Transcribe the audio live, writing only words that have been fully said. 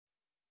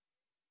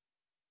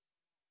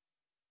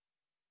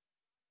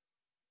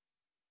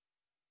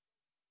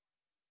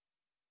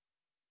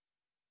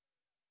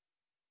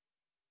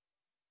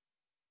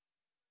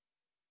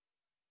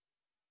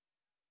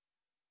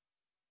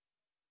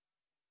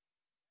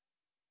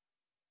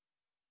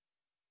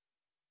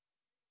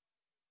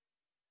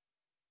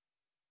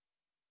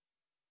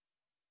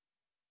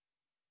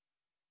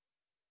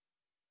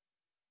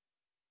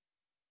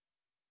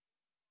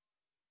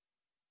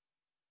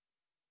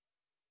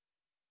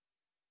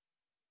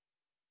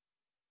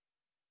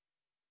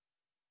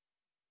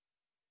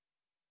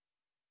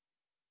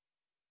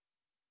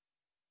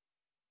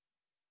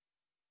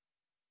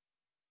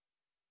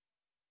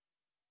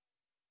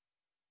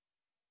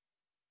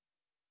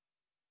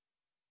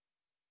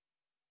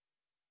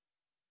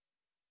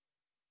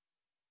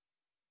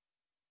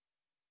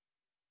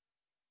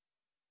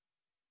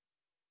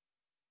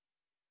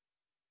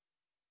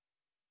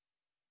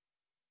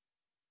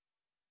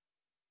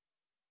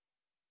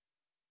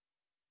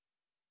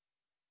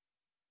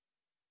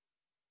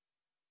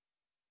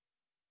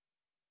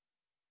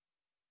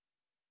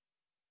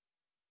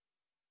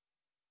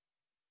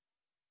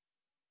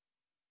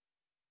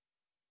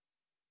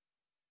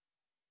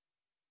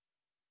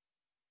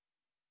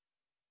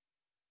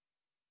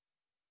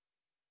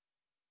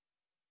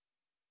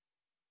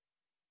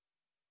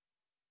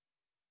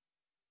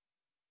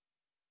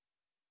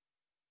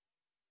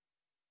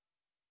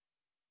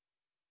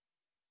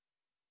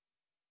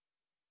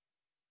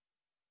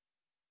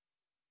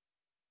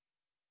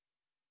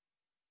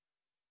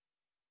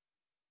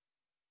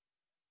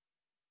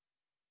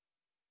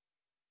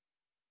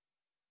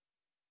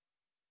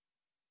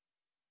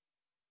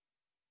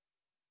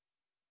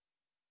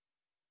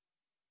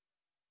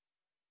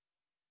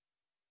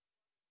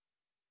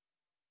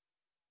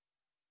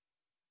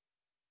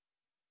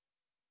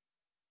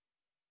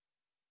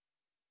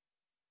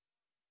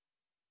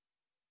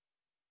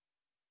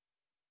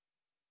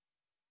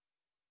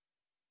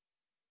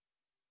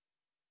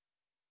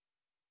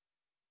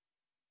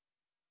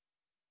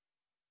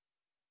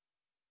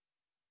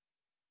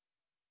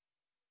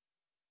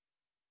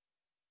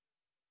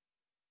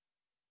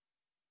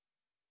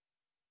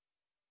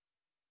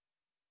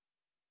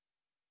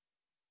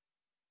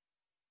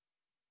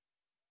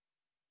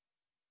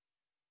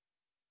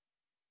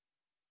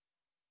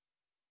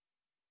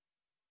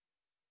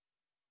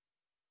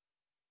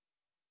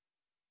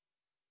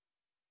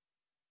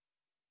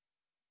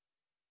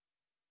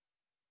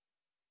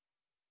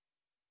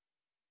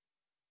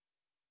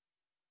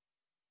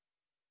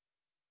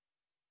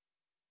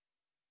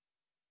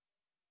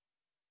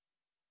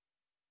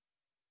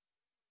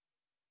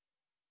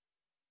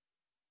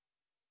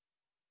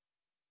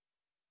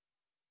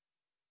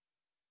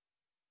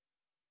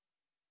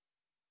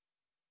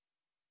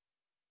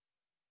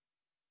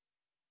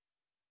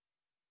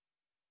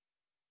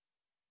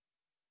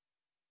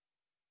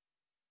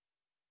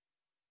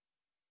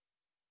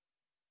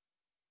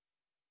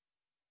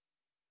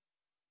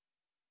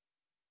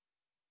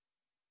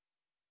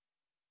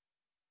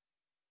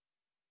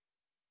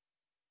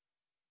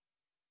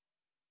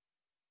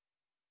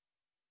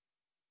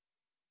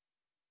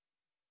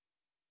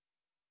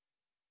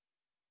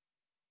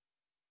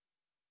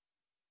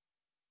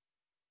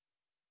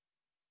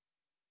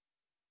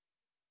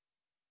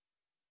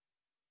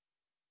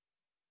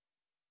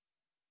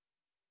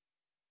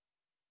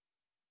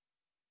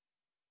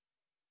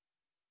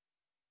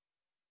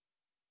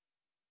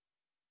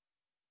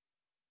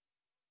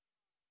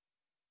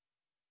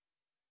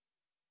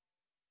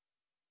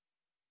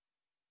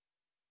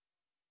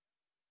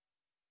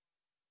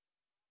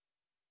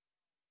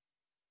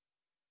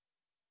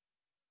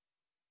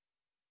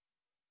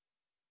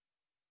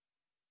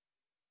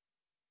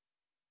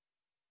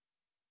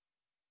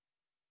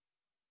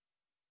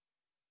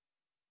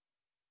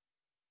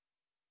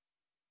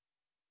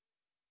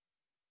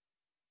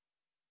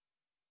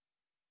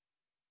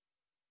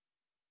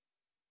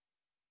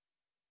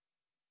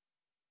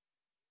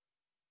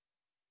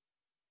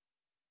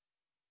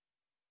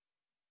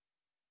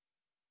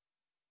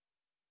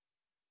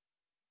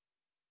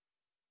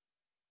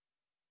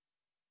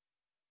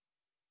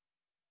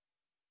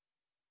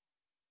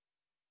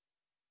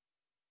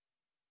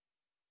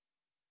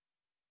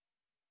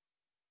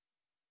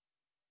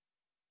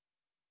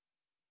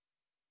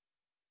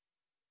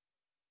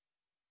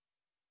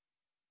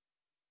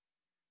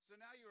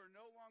no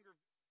longer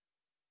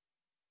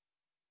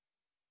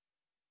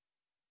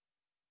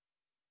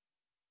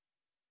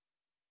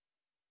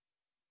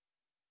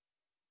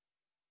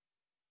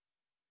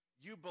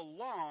you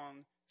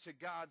belong to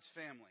God's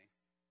family.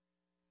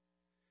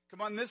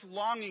 Come on, this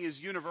longing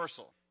is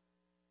universal.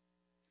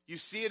 You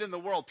see it in the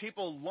world.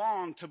 People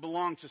long to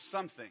belong to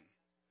something.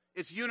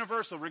 It's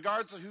universal,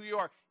 regardless of who you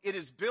are. It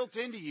is built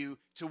into you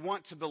to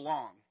want to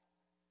belong.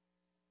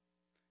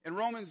 In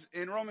Romans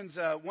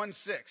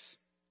 1:6,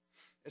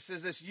 it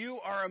says this, you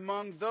are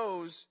among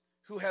those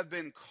who have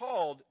been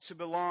called to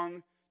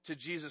belong to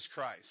Jesus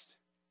Christ.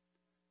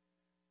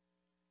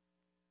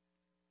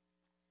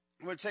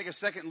 I'm going to take a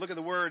second and look at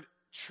the word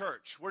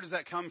church. Where does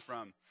that come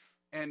from?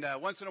 And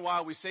once in a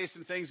while we say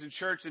some things in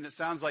church and it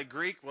sounds like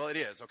Greek. Well, it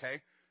is,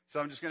 okay? So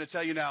I'm just going to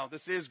tell you now,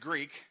 this is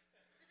Greek.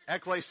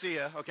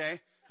 Ekklesia,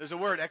 okay? There's a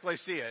word,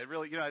 ekklesia. It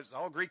really, it's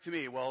all Greek to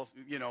me. Well,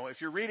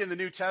 if you're reading the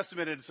New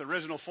Testament in its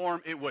original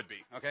form, it would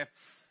be, okay?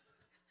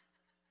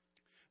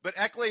 But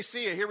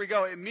ekklesia, here we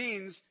go. It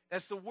means,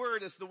 it's the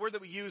word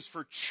that we use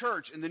for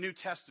church in the New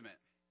Testament,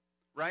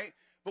 right?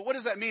 But what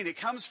does that mean? It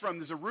comes from,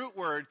 there's a root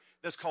word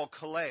that's called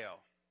kaleo.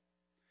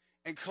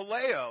 And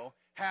kaleo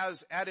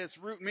has, at its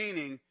root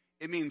meaning,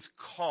 it means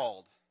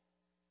called.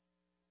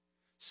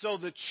 So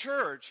the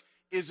church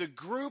is a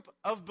group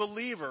of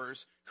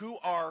believers who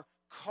are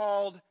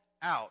called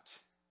out,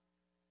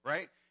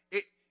 right?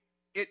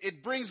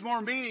 It brings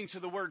more meaning to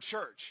the word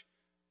church.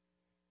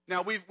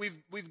 Now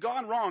we've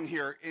gone wrong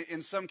here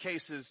in some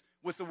cases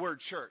with the word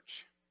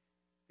church,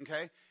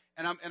 okay?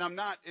 And I'm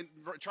not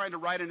trying to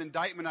write an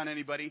indictment on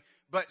anybody,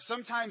 but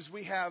sometimes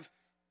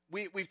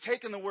we've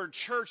taken the word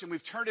church and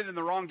we've turned it in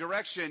the wrong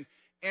direction.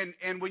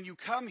 And when you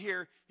come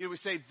here, we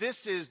say,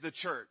 this is the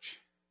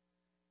church.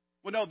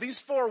 Well, no, these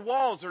four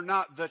walls are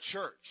not the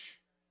church.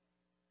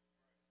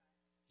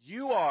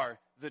 You are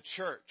the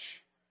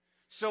church.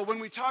 So when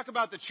we talk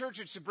about the church,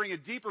 it should bring a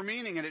deeper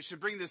meaning, and it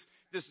should bring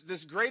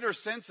this greater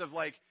sense of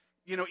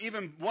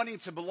even wanting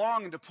to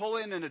belong and to pull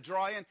in and to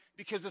draw in,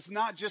 because it's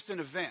not just an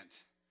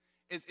event.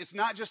 It's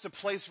not just a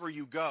place where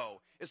you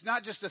go. It's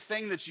not just a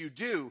thing that you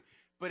do,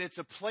 but it's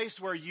a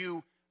place where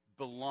you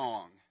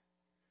belong.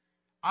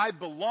 I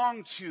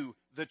belong to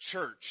the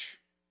church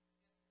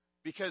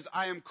because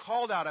I am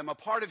called out. I'm a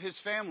part of his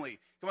family.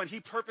 Come on, he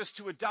purposed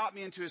to adopt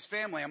me into his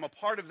family. I'm a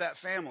part of that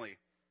family.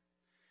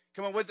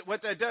 Come on,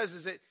 what that does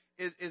is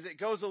it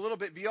goes a little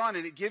bit beyond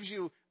it. It gives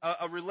you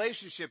a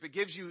relationship. It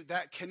gives you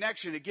that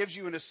connection. It gives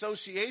you an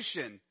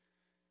association.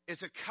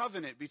 It's a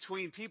covenant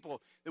between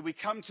people that we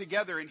come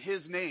together in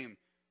his name.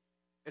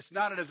 It's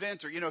not an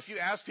event, or, if you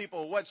ask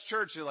people, what's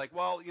church? They're like,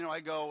 well,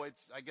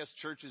 I guess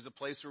church is a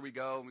place where we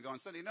go and we go on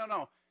Sunday.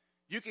 No.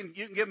 You can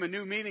give them a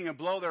new meaning and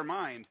blow their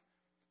mind.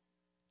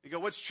 You go,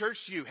 what's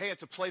church to you? Hey,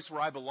 it's a place where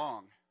I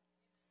belong.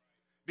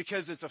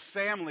 Because it's a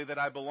family that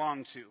I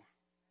belong to.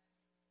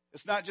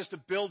 It's not just a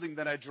building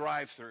that I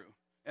drive through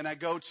and I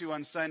go to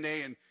on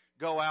Sunday and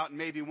go out and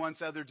maybe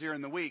once other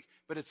during the week.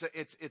 But it's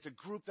a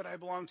group that I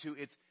belong to.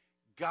 It's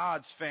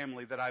God's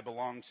family that I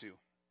belong to.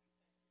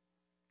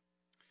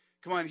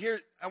 Come on, here,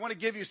 I want to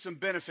give you some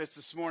benefits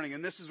this morning,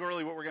 and this is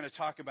really what we're going to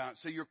talk about.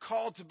 So you're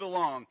called to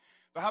belong.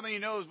 But how many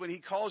knows when he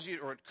calls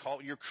you,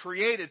 you're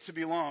created to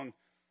belong?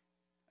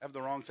 I have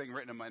the wrong thing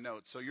written in my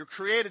notes. So you're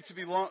created to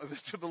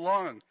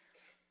belong.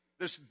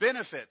 There's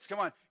benefits. Come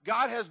on.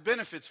 God has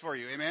benefits for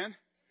you. Amen?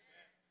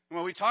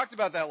 Well, we talked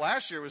about that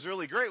last year. It was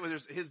really great.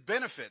 There's his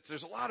benefits.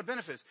 There's a lot of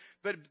benefits.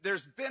 But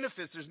there's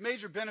benefits. There's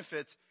major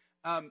benefits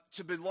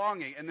to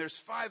belonging. And there's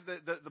five.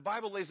 The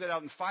Bible lays that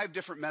out in 5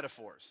 different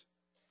metaphors.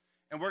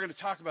 And we're going to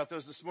talk about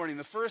those this morning.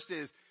 The first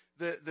is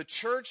the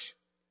church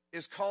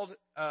is called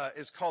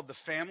the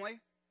family.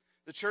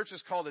 The church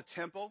is called a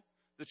temple.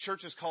 The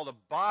church is called a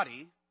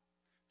body.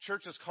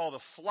 Church is called a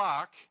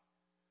flock.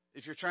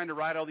 If you're trying to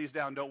write all these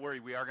down, don't worry.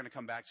 We are going to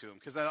come back to them.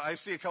 Because I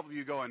see a couple of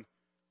you going,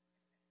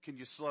 can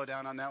you slow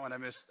down on that one?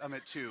 I'm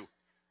at 2.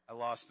 I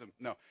lost them.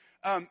 No.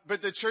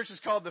 But the church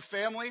is called the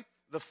family,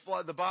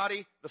 the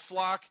body, the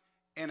flock,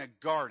 and a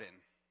garden.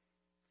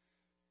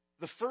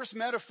 The first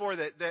metaphor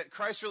that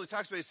Christ really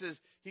talks about,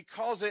 he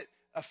calls it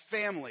a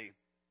family.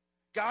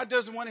 God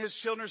doesn't want his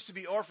children to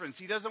be orphans.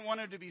 He doesn't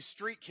want them to be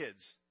street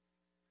kids.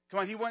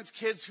 Come on, he wants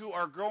kids who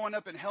are growing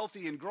up and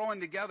healthy and growing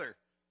together,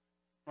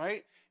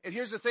 right? And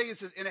here's the thing, it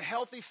says, in a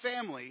healthy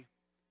family,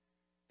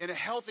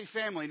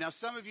 now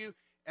some of you,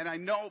 and I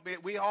know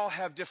we all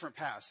have different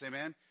paths,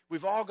 amen?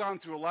 We've all gone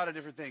through a lot of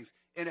different things.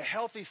 In a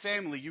healthy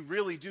family, you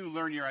really do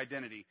learn your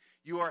identity.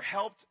 You are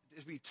helped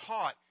to be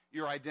taught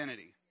your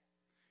identity.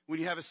 When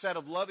you have a set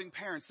of loving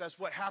parents, that's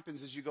what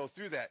happens as you go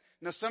through that.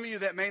 Now, some of you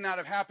that may not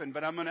have happened,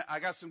 but I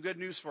got some good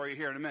news for you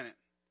here in a minute.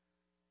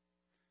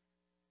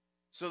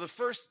 So the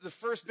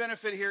first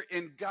benefit here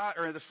in God,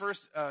 or the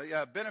first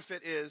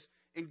benefit is,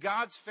 in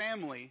God's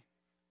family,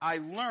 I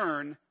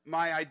learn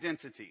my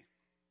identity.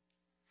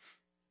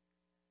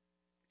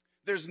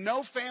 There's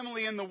no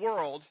family in the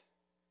world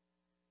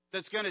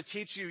that's going to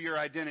teach you your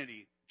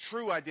identity,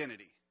 true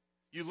identity.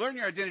 You learn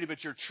your identity,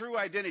 but your true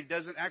identity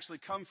doesn't actually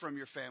come from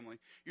your family.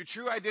 Your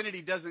true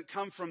identity doesn't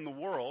come from the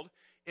world.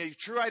 Your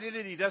true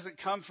identity doesn't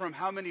come from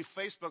how many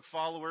Facebook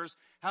followers,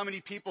 how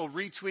many people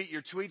retweet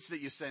your tweets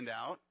that you send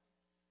out.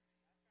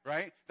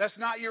 Right? That's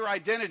not your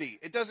identity.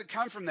 It doesn't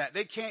come from that.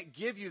 They can't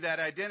give you that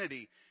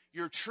identity.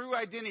 Your true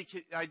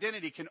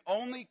identity can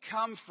only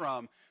come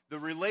from the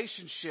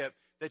relationship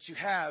that you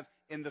have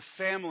in the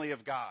family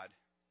of God.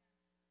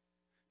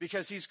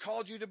 Because he's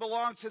called you to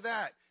belong to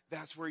that.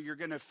 That's where you're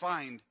going to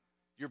find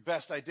your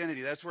best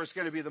identity. That's where it's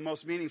going to be the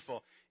most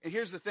meaningful. And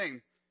here's the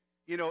thing,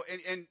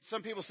 and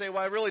some people say,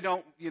 well, I really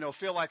don't,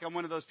 feel like I'm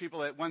one of those people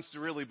that wants to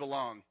really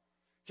belong.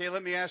 Okay,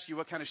 let me ask you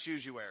what kind of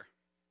shoes you wear.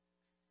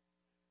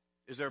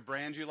 Is there a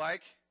brand you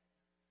like?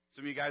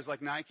 Some of you guys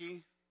like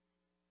Nike.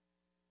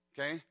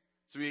 Okay.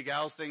 Some of you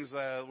gals things,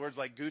 words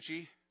like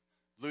Gucci,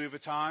 Louis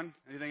Vuitton,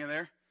 anything in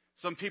there?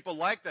 Some people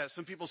like that.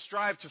 Some people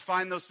strive to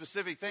find those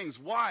specific things.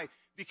 Why?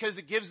 Because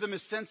it gives them a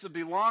sense of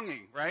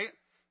belonging, right?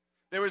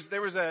 There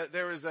was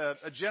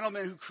a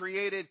gentleman who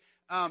created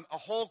a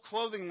whole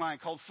clothing line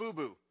called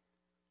FUBU.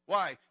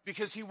 Why?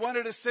 Because he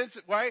wanted a sense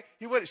of, why?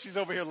 She's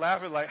over here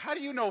laughing like, how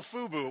do you know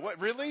FUBU? What,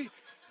 really?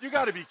 You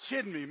gotta be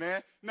kidding me,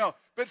 man. No,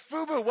 but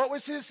FUBU, what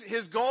was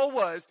his goal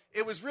was,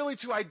 it was really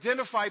to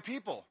identify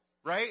people,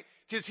 right?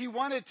 Because he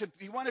wanted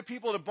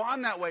people to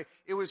bond that way.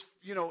 It was,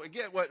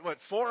 again,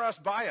 what, for us,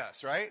 by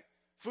us, right?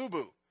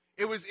 FUBU.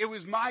 It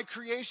was my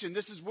creation.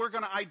 We're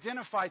gonna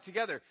identify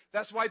together.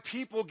 That's why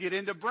people get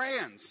into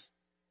brands.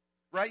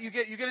 Right? You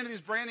get into these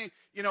branding,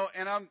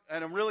 and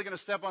I'm really going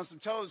to step on some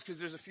toes because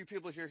there's a few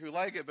people here who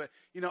like it, but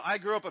I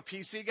grew up a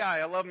PC guy.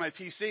 I love my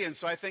PC, and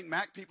so I think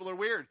Mac people are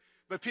weird.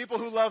 But people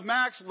who love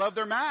Macs love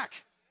their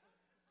Mac.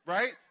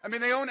 Right? I mean,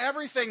 they own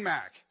everything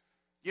Mac.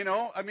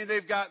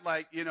 They've got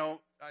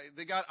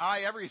they got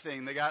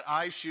everything. They got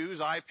shoes,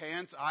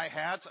 pants,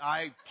 hats,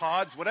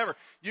 pods, whatever.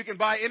 You can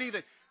buy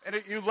anything.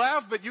 And you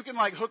laugh, but you can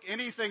hook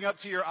anything up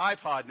to your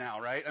iPod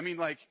now, right? I mean,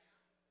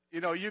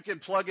 you can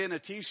plug in a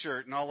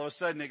t-shirt and all of a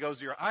sudden it goes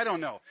to I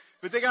don't know.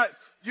 But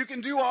you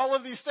can do all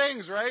of these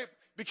things, right?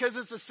 Because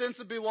it's a sense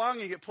of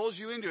belonging. It pulls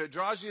you into it,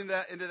 draws you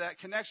into that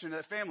connection,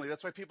 that family.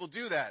 That's why people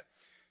do that.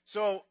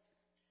 So,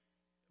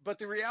 but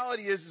the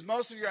reality is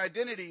most of your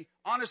identity,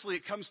 honestly,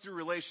 it comes through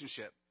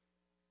relationship.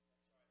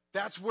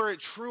 That's where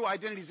true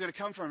identity is going to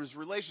come from, is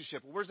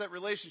relationship. Where's that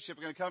relationship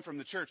going to come from?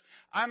 The church.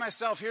 I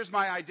myself, here's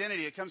my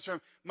identity. It comes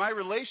from my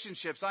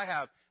relationships I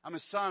have. I'm a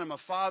son, I'm a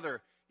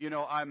father.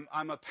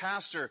 I'm a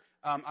pastor,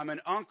 I'm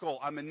an uncle,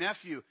 I'm a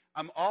nephew,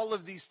 I'm all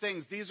of these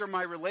things. These are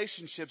my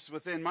relationships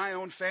within my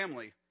own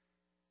family.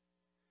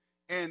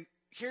 And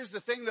here's the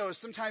thing, though, is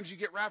sometimes you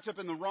get wrapped up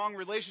in the wrong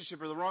relationship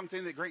or the wrong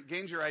thing that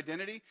gains your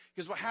identity.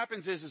 Because what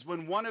happens is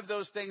when one of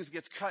those things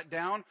gets cut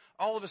down,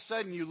 all of a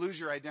sudden you lose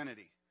your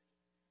identity.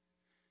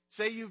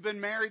 Say you've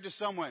been married to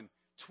someone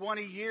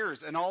 20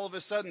 years, and all of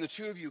a sudden the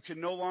two of you can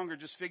no longer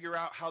just figure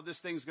out how this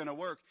thing's going to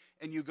work,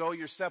 and you go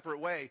your separate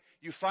way.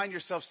 You find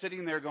yourself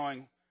sitting there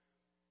going,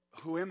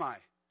 who am I?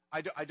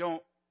 I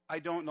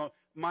don't know.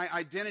 My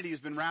identity has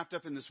been wrapped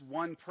up in this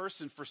one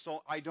person for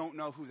so, I don't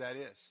know who that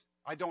is.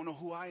 I don't know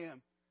who I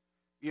am.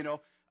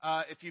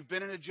 If you've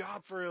been in a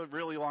job for a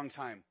really long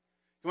time,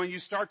 when you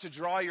start to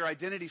draw your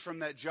identity from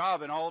that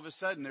job and all of a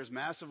sudden there's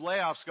massive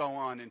layoffs go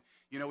on and,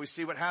 we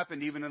see what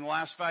happened even in the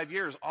last 5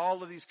 years.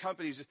 All of these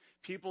companies,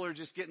 people are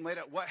just getting laid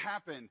out. What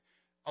happened?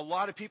 A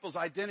lot of people's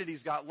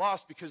identities got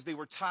lost because they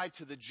were tied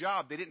to the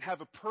job. They didn't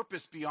have a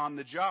purpose beyond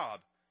the job.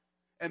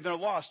 And they're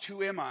lost.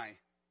 Who am I?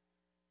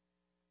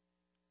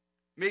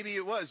 Maybe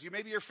it was.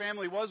 Maybe your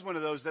family was one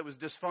of those that was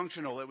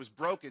dysfunctional, that was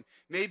broken.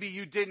 Maybe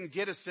you didn't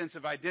get a sense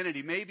of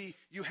identity. Maybe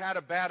you had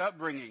a bad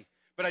upbringing.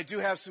 But I do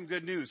have some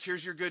good news.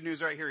 Here's your good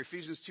news right here.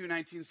 Ephesians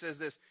 2:19 says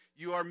this.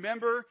 You are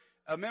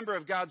a member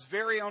of God's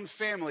very own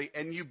family,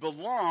 and you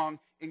belong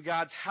in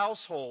God's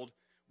household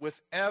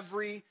with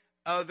every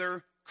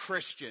other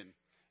Christian.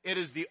 It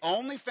is the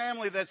only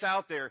family that's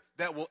out there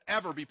that will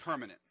ever be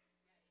permanent.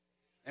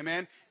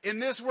 Amen? In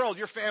this world,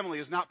 your family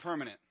is not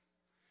permanent.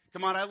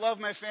 Come on, I love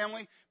my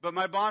family, but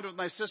my bond with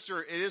my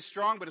sister, it is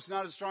strong, but it's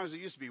not as strong as it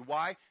used to be.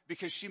 Why?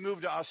 Because she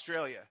moved to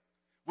Australia.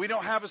 We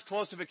don't have as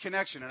close of a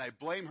connection, and I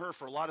blame her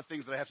for a lot of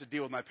things that I have to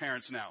deal with my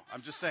parents now.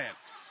 I'm just saying.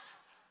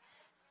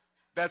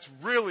 That's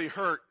really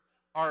hurt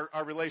our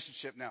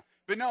relationship now.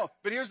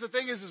 But here's the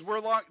thing is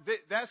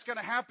that's going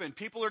to happen.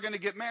 People are going to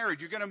get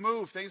married. You're going to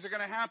move. Things are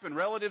going to happen.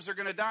 Relatives are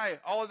going to die.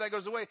 All of that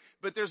goes away.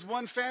 But there's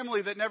one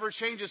family that never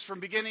changes from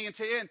beginning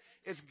to end.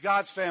 It's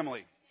God's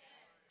family.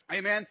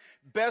 Amen.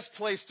 Best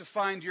place to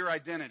find your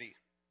identity.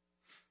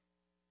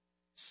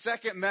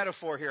 Second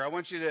metaphor here. I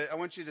want you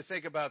to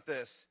think about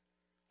this.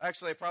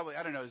 Actually,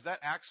 I don't know. Is that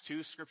Acts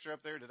 2 scripture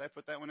up there? Did I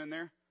put that one in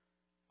there?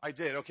 I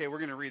did. Okay, we're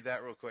going to read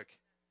that real quick.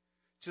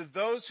 To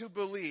those who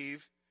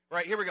believe,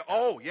 right, here we go.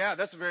 Oh, yeah,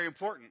 that's very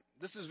important.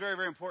 This is very,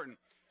 very important.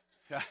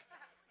 Yeah.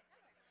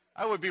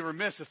 I would be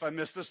remiss if I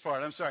missed this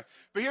part. I'm sorry.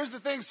 But here's the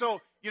thing.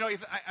 So, you're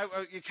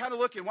kind of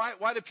looking,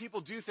 why do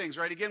people do things,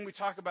 right? Again, we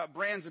talk about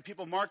brands and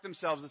people mark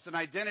themselves. It's an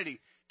identity.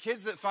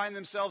 Kids that find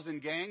themselves in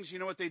gangs, you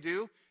know what they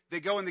do? They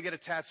go and they get a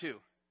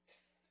tattoo.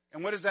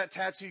 And what is that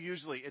tattoo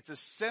usually? It's a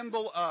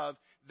symbol of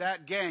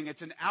that gang.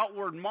 It's an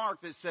outward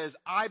mark that says,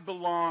 I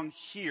belong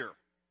here.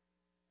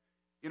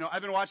 You know,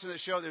 I've been watching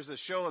this show. There's a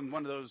show on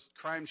one of those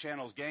crime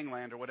channels,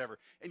 Gangland or whatever.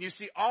 And you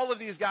see all of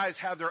these guys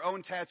have their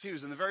own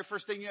tattoos. And the very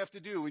first thing you have to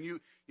do when you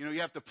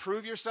have to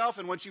prove yourself.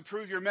 And once you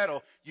prove your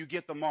medal, you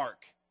get the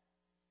mark.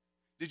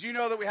 Did you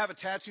know that we have a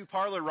tattoo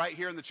parlor right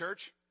here in the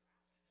church?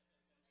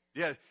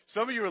 Yeah.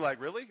 Some of you were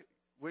like, really?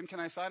 When can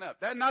I sign up?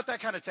 Not that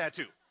kind of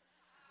tattoo.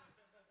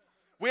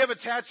 We have a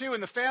tattoo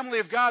in the family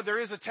of God. There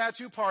is a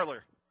tattoo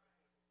parlor.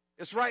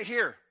 It's right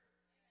here.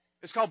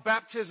 It's called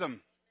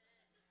baptism.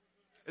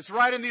 It's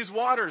right in these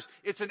waters.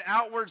 It's an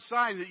outward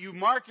sign that you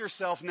mark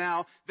yourself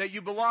now that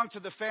you belong to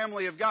the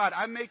family of God.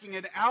 I'm making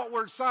an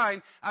outward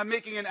sign. I'm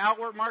making an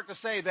outward mark to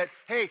say that,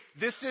 hey,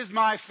 this is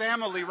my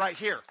family right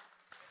here.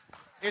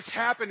 It's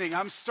happening.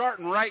 I'm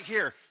starting right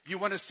here. You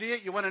want to see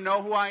it? You want to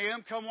know who I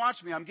am? Come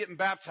watch me. I'm getting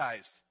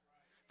baptized.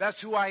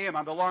 That's who I am.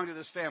 I belong to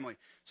this family.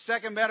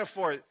 Second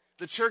metaphor,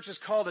 the church is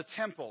called a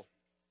temple.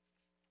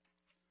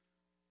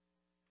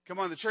 Come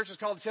on, the church is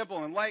called a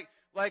temple. And like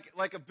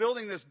a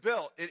building that's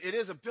built, it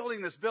is a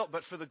building that's built,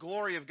 but for the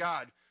glory of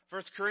God.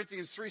 1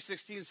 Corinthians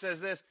 3:16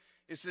 says this.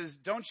 It says,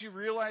 don't you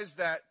realize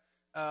that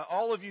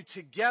all of you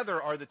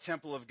together are the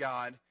temple of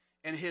God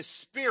and his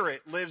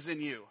Spirit lives in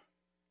you?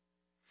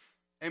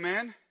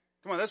 Amen?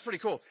 Come on, that's pretty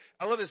cool.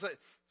 I love this.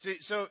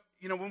 So,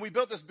 when we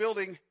built this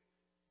building,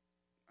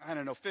 I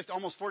don't know,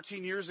 almost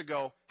 14 years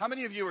ago, how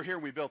many of you were here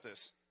when we built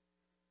this?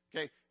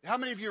 Okay. How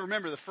many of you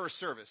remember the first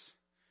service?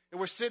 And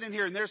we're sitting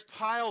here and there's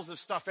piles of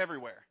stuff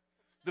everywhere.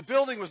 The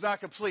building was not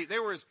complete.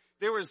 There was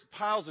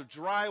piles of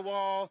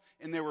drywall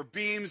and there were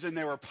beams and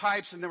there were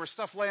pipes and there was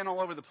stuff laying all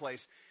over the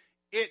place.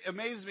 It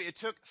amazed me. It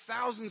took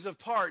thousands of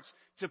parts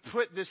to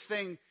put this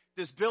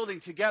building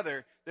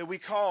together that we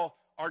call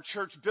our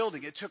church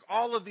building. It took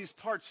all of these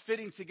parts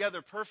fitting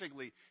together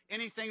perfectly.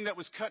 Anything that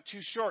was cut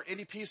too short,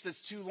 any piece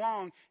that's too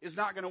long is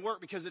not going to work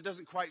because it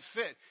doesn't quite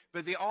fit.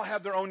 But they all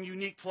have their own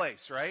unique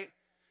place, right?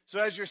 So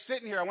as you're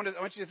sitting here, I want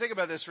you to think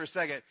about this for a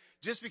second.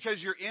 Just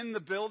because you're in the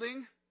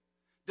building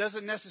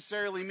doesn't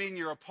necessarily mean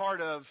you're a part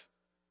of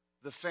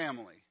the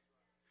family.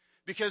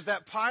 Because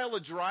that pile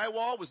of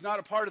drywall was not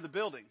a part of the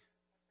building.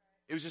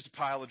 It was just a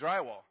pile of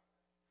drywall.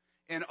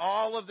 And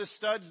all of the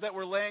studs that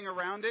were laying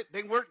around it,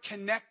 they weren't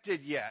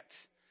connected yet.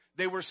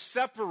 They were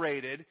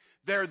separated.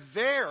 They're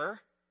there,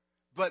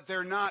 but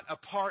they're not a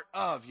part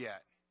of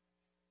yet.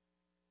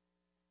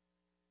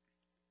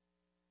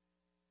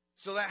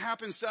 So that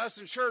happens to us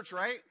in church,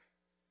 right?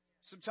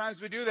 Sometimes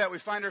we do that. We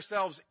find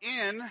ourselves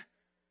in,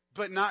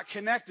 but not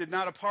connected,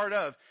 not a part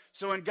of.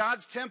 So in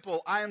God's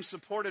temple, I am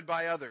supported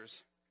by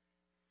others.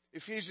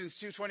 Ephesians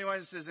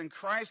 2:21 says, in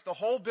Christ, the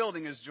whole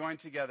building is joined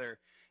together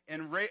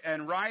and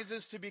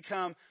rises to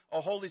become a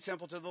holy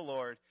temple to the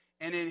Lord.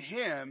 And in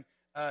him,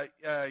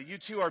 you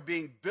two are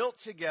being built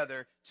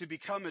together to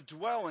become a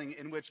dwelling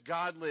in which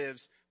God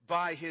lives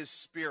by his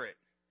Spirit.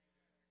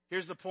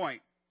 Here's the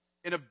point.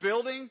 In a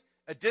building,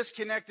 a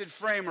disconnected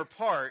frame or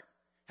part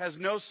has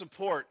no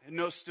support and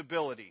no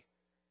stability.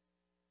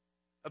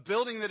 A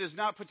building that is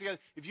not put together.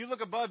 If you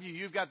look above you,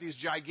 you've got these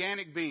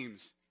gigantic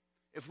beams.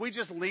 If we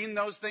just lean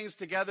those things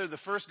together, the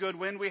first good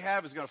wind we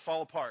have is going to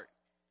fall apart.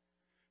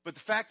 But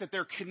the fact that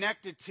they're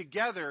connected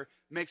together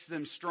makes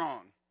them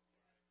strong.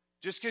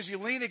 Just because you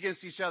lean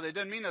against each other, it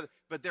doesn't mean that,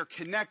 but they're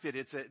connected.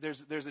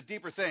 There's a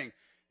deeper thing.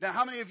 Now,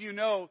 how many of you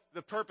know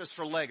the purpose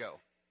for Lego?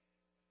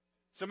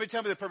 Somebody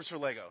tell me the purpose for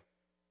Lego.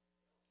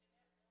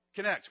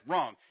 Connect.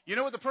 Wrong. You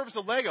know what the purpose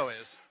of Lego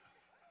is?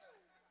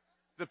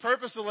 The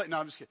purpose of no,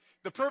 I'm just kidding.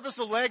 The purpose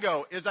of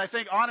Lego is, I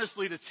think,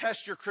 honestly, to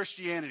test your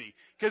Christianity.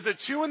 Because at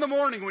 2 a.m,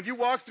 when you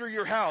walk through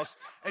your house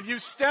and you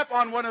step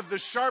on one of the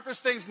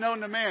sharpest things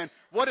known to man,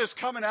 what is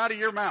coming out of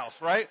your mouth,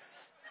 right?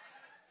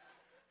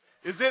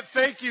 Is it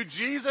thank you,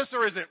 Jesus,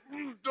 or is it,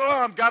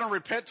 I'm going to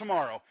repent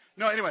tomorrow?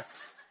 No, anyway.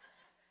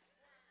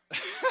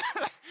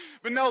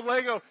 But no,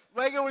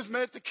 Lego is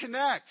meant to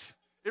connect.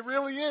 It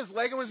really is.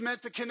 Lego is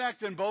meant to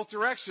connect in both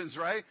directions,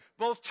 right?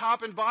 Both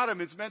top and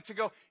bottom. It's meant to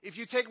go. If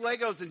you take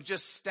Legos and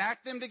just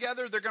stack them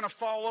together, they're going to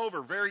fall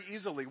over very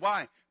easily.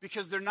 Why?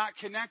 Because they're not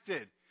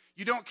connected.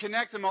 You don't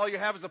connect them. All you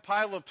have is a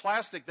pile of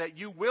plastic that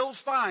you will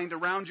find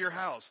around your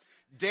house.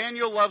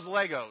 Daniel loves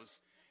Legos.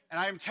 And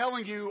I'm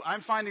telling you,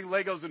 I'm finding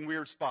Legos in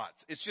weird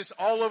spots. It's just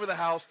all over the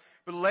house,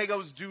 but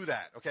Legos do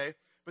that, okay?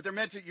 But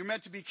you're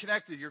meant to be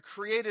connected. You're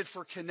created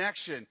for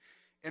connection.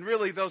 And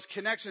really, those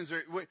connections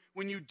are,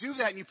 when you do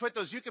that and you put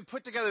those, you can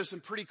put together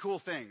some pretty cool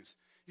things.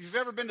 If you've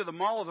ever been to the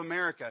Mall of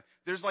America,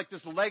 there's like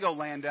this Lego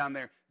land down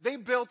there. They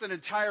built an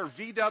entire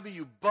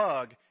VW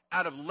Bug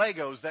out of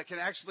Legos that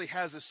actually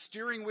has a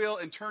steering wheel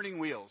and turning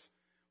wheels.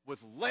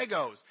 With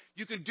Legos,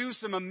 you can do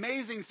some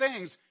amazing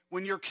things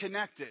when you're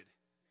connected.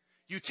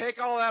 You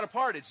take all that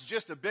apart, it's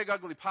just a big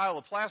ugly pile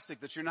of plastic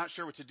that you're not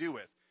sure what to do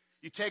with.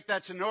 You take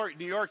that to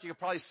New York, you could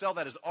probably sell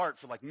that as art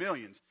for like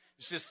millions.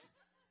 It's just,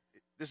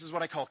 this is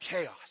what I call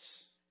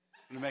chaos.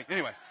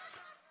 Anyway.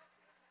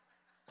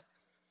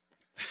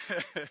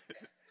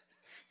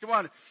 Come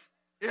on.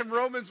 In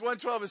Romans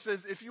 1:12, it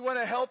says, if you want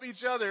to help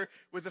each other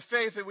with the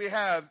faith that we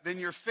have, then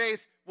your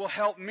faith will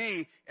help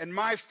me, and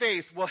my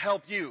faith will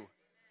help you.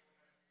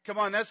 Come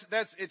on,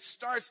 it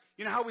starts,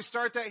 you know how we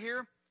start that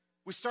here?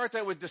 We start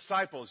that with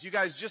disciples. You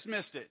guys just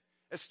missed it.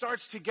 It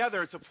starts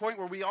together. It's a point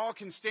where we all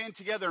can stand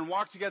together and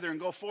walk together and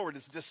go forward.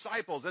 It's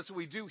disciples. That's what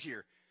we do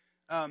here.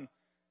 You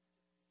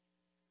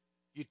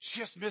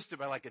just missed it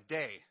by like a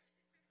day.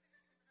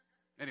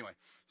 Anyway,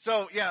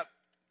 so yeah,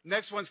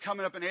 next one's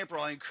coming up in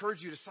April. I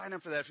encourage you to sign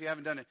up for that if you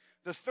haven't done it.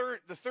 The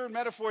third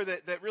metaphor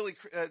that really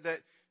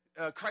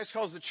Christ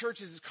calls the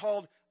church is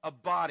called a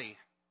body.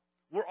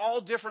 We're all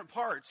different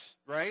parts,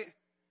 right?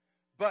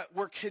 But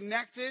we're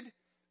connected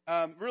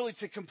really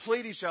to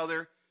complete each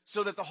other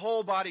so that the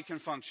whole body can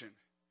function.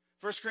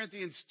 1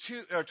 Corinthians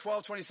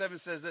 12:27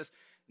 says this,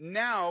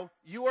 now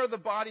you are the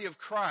body of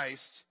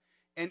Christ,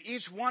 and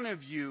each one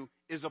of you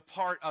is a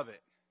part of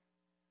it.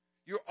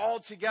 You're all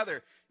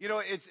together. You know,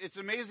 it's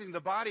amazing.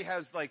 The body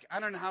has like, I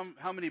don't know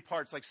how many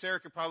parts. Like Sarah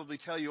could probably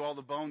tell you all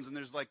the bones, and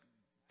there's like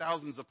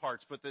thousands of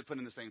parts put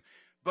in the same.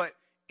 But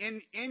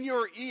in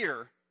your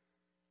ear,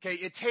 okay,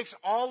 it takes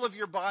all of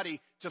your body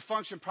to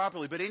function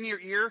properly. But in your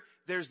ear,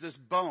 there's this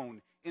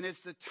bone. And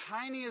it's the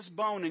tiniest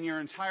bone in your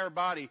entire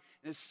body.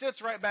 And it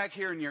sits right back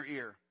here in your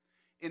ear.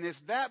 And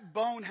if that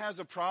bone has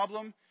a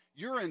problem,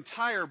 your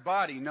entire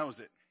body knows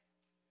it.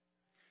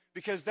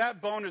 Because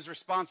that bone is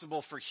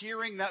responsible for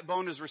hearing. That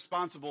bone is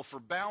responsible for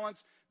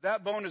balance.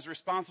 That bone is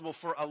responsible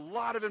for a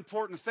lot of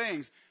important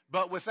things.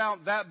 But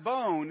without that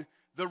bone,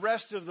 the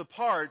rest of the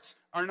parts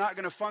are not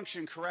going to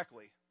function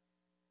correctly.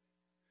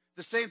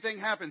 The same thing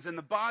happens. In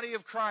the body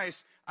of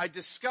Christ, I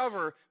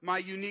discover my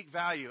unique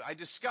value. I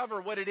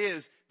discover what it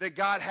is that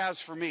God has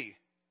for me.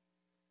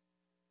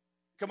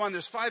 Come on,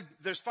 there's five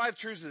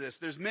truths to this.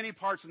 There's many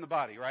parts in the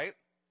body, right?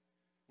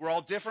 We're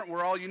all different.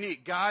 We're all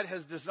unique. God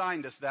has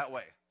designed us that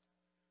way.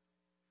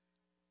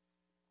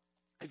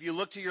 If you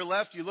look to your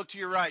left, you look to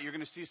your right, you're going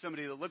to see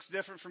somebody that looks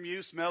different from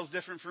you, smells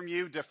different from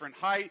you, different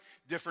height,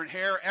 different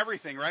hair,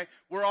 everything, right?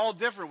 We're all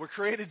different. We're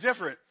created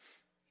different.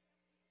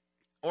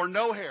 Or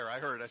no hair, I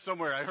heard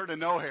of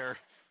no hair.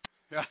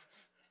 Yeah.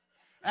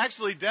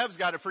 Actually, Deb's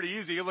got it pretty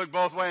easy. You look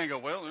both ways and go,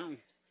 well,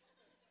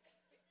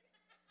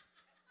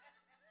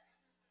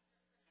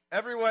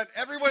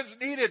 everyone's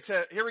needed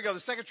here we go. The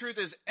second truth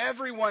is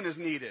everyone is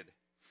needed.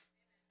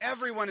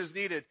 Everyone is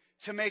needed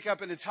to make up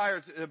an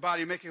entire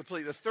body, make it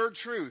complete. The third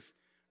truth,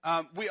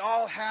 we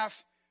all have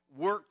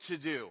work to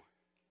do.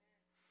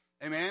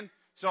 Amen?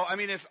 So, I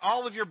mean, if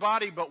all of your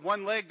body but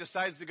one leg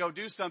decides to go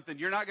do something,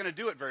 you're not going to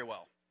do it very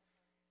well.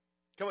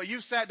 Come on,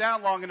 you've sat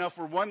down long enough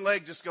where one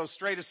leg just goes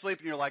straight asleep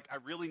and you're like, I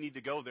really need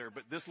to go there,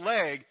 but this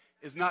leg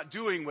is not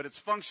doing what its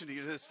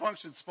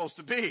function's supposed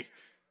to be.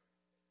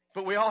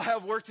 But we all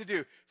have work to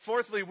do.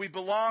 Fourthly, we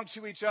belong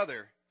to each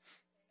other.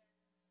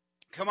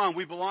 Come on,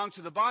 we belong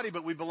to the body,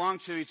 but we belong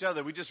to each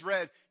other. We just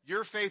read,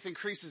 your faith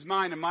increases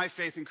mine and my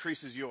faith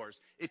increases yours.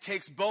 It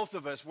takes both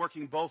of us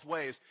working both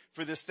ways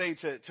for this thing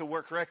to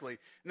work correctly.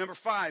 Number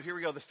 5, here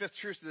we go, the fifth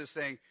truth to this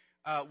thing.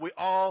 We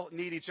all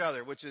need each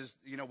other, which is,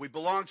 we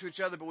belong to each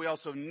other, but we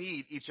also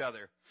need each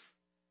other.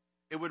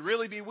 It would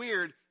really be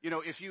weird,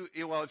 if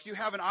you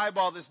have an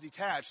eyeball that's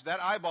detached,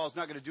 that eyeball is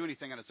not going to do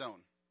anything on its own.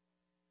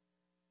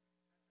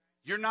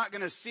 You're not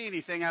going to see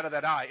anything out of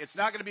that eye. It's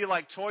not going to be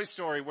like Toy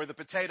Story where the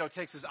potato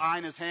takes his eye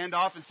and his hand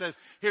off and says,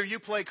 here, you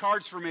play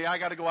cards for me. I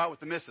got to go out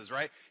with the missus,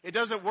 right? It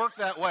doesn't work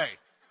that way.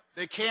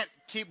 They can't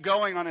keep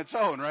going on its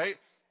own, right?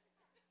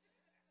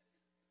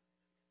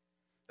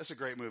 That's a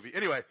great movie.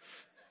 Anyway,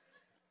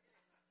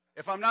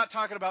 if I'm not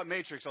talking about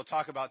Matrix, I'll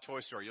talk about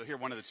Toy Story. You'll hear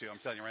one of the two. I'm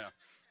telling you right now.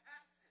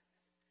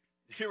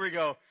 Here we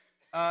go.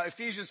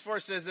 Ephesians 4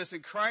 says this,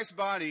 in Christ's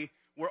body,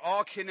 we're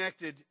all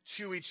connected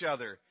to each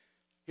other.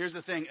 Here's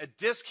the thing. A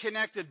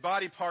disconnected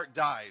body part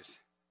dies.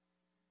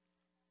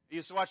 I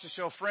used to watch the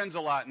show Friends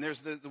a lot, and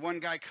there's the one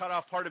guy cut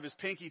off part of his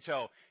pinky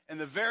toe. And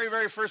the very,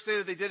 very first thing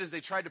that they did is they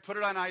tried to put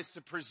it on ice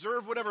to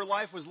preserve whatever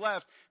life was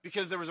left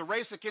because there was a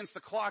race against the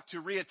clock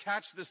to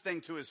reattach this thing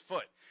to his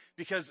foot.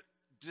 Because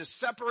just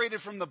separated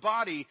from the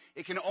body,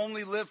 it can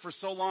only live for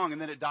so long,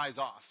 and then it dies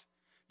off.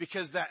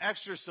 Because that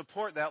extra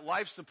support, that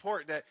life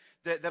support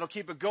that'll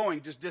keep it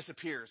going just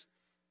disappears.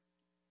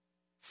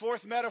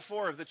 Fourth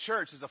metaphor of the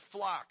church is a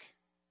flock.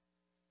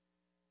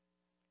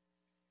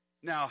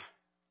 Now,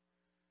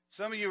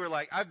 some of you are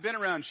like, I've been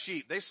around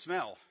sheep. They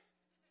smell.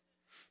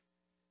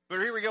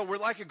 But here we go. We're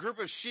like a group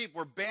of sheep.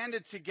 We're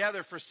banded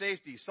together for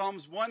safety.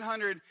 Psalms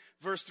 100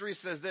 verse 3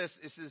 says this.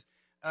 It says,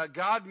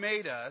 God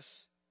made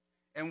us,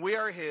 and we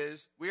are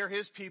his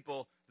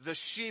people, the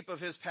sheep of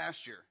his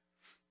pasture.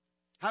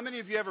 How many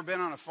of you ever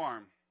been on a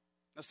farm?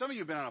 Now, some of you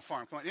have been on a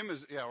farm. Come on,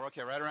 we're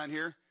okay, right around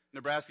here,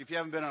 Nebraska. If you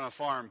haven't been on a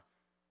farm,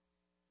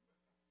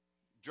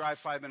 drive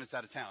 5 minutes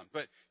out of town.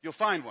 But you'll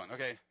find one,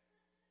 okay?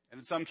 And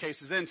in some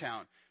cases in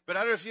town. But I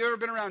don't know if you've ever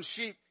been around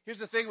sheep. Here's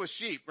the thing with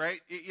sheep, right?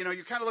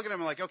 You're kind of looking at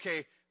them like,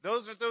 okay,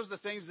 those are the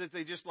things that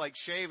they just like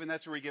shave, and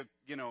that's where we get,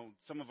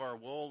 some of our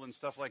wool and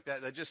stuff like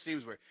that. That just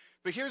seems weird.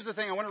 But here's the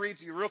thing. I want to read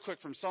to you real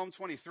quick from Psalm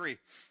 23.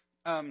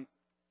 A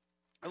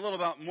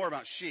little more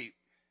about sheep.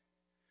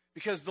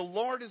 Because the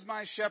Lord is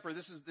my shepherd.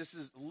 This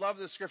is, love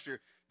this scripture.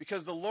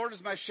 Because the Lord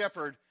is my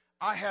shepherd,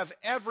 I have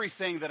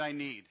everything that I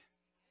need.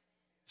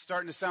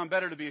 Starting to sound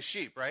better to be a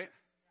sheep, right?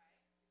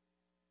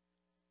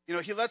 You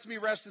know, he lets me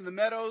rest in the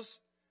meadows,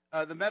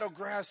 the meadow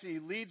grass. He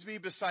leads me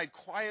beside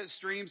quiet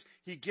streams.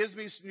 He gives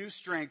me new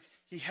strength.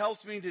 He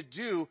helps me to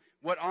do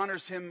what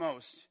honors him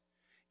most.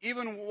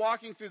 Even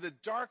walking through the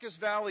darkest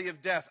valley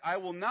of death, I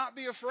will not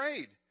be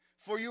afraid,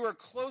 for you are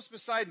close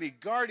beside me,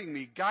 guarding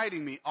me,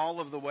 guiding me all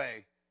of the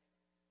way.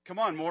 Come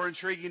on, more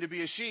intriguing to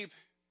be a sheep.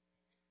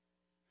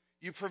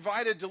 You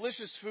provided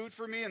delicious food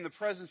for me in the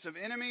presence of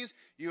enemies.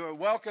 You have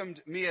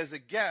welcomed me as a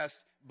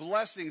guest.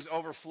 Blessings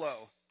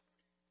overflow.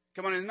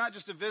 Come on, it's not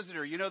just a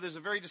visitor. You know, there's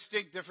a very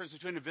distinct difference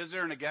between a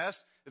visitor and a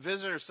guest. A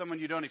visitor is someone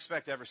you don't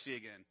expect to ever see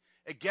again.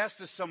 A guest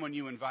is someone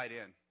you invite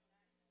in.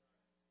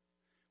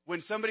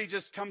 When somebody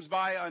just comes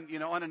by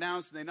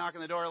unannounced and they knock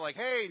on the door like,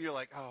 hey, and you're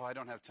like, oh, I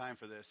don't have time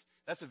for this.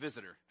 That's a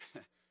visitor.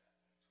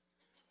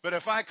 But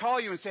if I call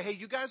you and say, hey,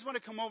 you guys want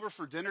to come over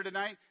for dinner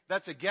tonight?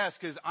 That's a guest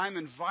because I'm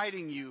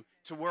inviting you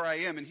to where I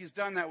am. And he's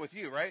done that with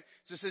you, right?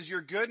 So it says, your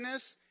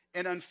goodness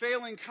and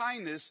unfailing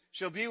kindness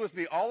shall be with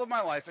me all of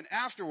my life. And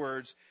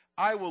afterwards,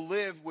 I will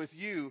live with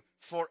you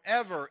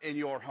forever in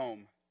your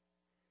home.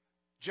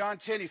 John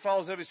 10, he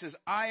follows up. He says,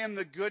 I am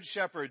the good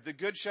shepherd. The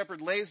good shepherd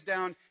lays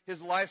down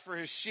his life for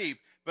his sheep.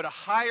 But a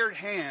hired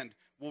hand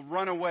will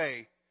run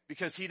away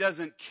because he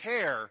doesn't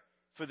care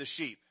for the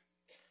sheep.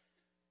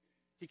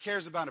 He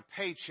cares about a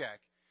paycheck.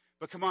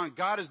 But come on,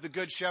 God is the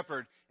good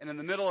shepherd. And in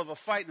the middle of a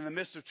fight, in the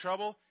midst of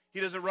trouble, he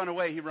doesn't run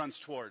away, he runs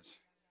towards.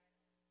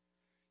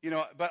 You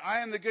know, but I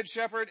am the good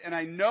shepherd, and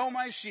I know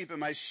my sheep, and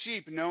my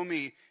sheep know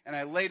me, and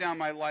I lay down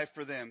my life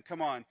for them.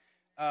 Come on.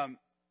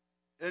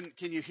 And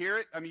can you hear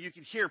it? I mean, you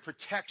can hear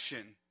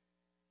protection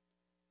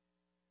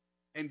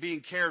and being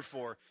cared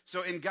for.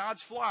 So in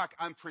God's flock,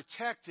 I'm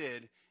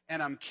protected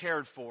and I'm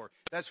cared for.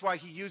 That's why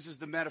he uses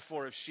the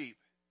metaphor of sheep.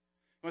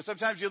 Well,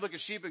 sometimes you look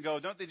at sheep and go,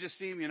 don't they just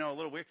seem, a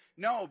little weird?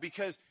 No,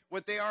 because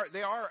what they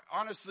are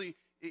honestly,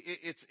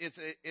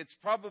 it's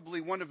probably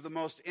one of the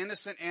most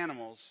innocent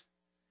animals.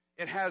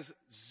 It has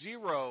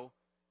zero,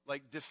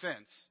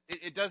 defense.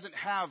 It doesn't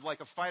have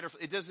a fight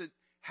it doesn't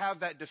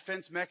have that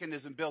defense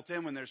mechanism built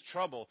in when there's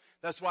trouble.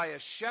 That's why a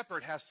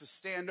shepherd has to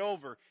stand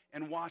over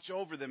and watch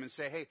over them and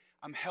say, hey,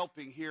 I'm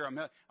helping here.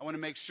 I want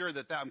to make sure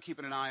that I'm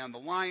keeping an eye on the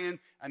lion.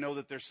 I know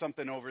that there's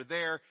something over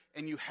there.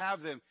 And you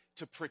have them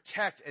to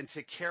protect and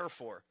to care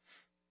for.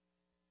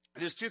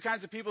 There's two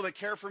kinds of people that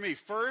care for me.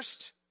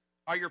 First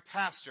are your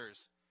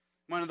pastors.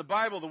 When in the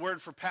Bible, the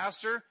word for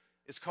pastor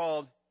is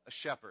called a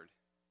shepherd.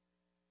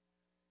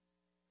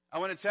 I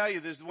want to tell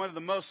you, this is one of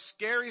the most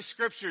scary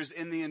scriptures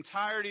in the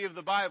entirety of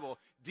the Bible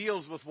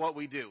deals with what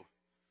we do.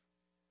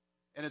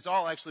 And it's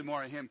all actually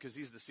more on him because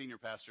he's the senior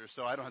pastor,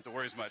 so I don't have to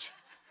worry as much.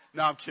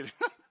 No, I'm kidding.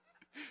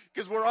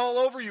 Because we're all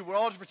over you. We're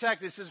all to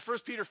protect. It says 1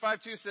 Peter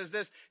 5:2 says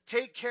this,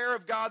 take care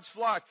of God's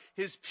flock,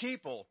 his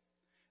people,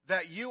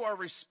 that you are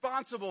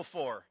responsible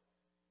for.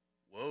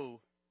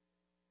 Whoa.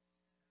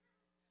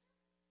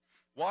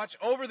 Watch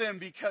over them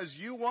because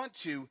you want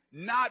to,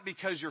 not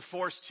because you're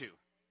forced to.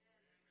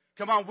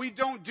 Come on, we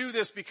don't do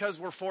this because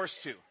we're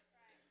forced to.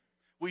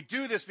 We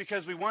do this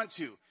because we want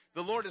to.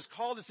 The Lord has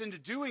called us into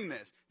doing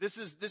this. This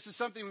is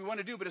something we want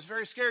to do, but it's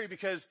very scary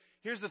because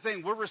here's the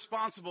thing. We're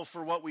responsible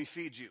for what we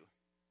feed you.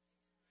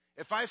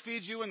 If I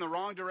feed you in the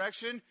wrong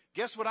direction,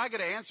 guess what I got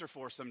to answer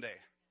for someday?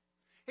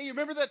 Hey, you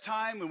remember that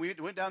time when we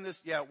went down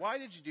this? Yeah, why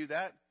did you do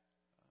that?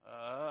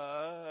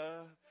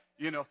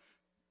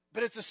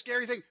 But it's a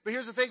scary thing. But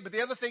here's the thing. But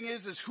the other thing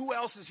is who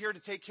else is here to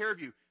take care of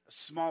you? A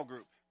small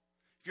group.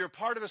 If you're a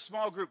part of a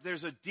small group,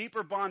 there's a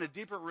deeper bond, a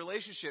deeper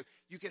relationship.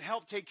 You can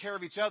help take care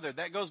of each other.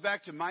 That goes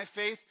back to my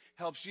faith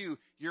helps you.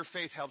 Your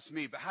faith helps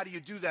me. But how do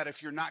you do that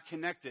if you're not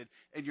connected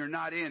and you're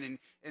not in?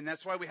 And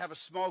that's why we have a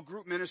small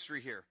group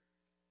ministry here.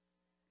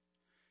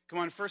 Come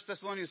on, 1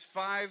 Thessalonians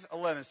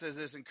 5:11 says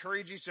this,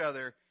 encourage each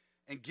other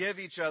and give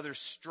each other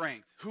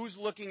strength. Who's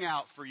looking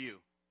out for you?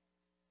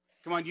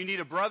 Come on, you need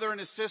a brother and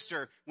a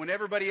sister. When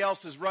everybody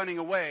else is running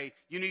away,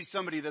 you need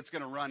somebody that's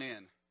going to run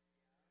in.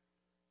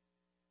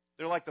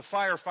 They're like the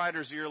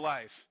firefighters of your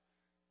life.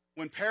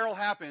 When peril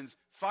happens,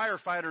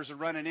 firefighters are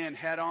running in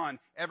head on.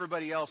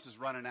 Everybody else is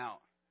running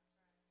out.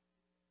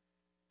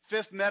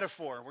 Fifth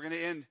metaphor. We're going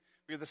to end.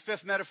 The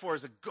fifth metaphor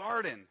is a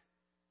garden.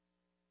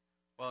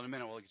 Well, in a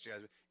minute we'll look at you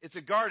guys. It's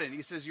a garden.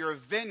 He says you're a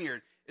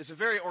vineyard. It's a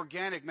very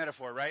organic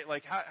metaphor, right?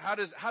 Like how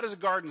does a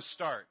garden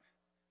start?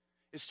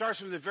 It starts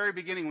from the very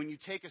beginning when you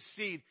take a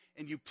seed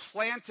and you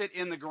plant it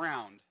in the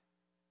ground.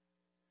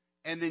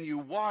 And then you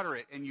water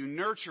it and you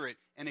nurture it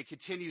and it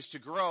continues to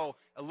grow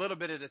a little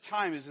bit at a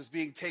time as it's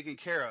being taken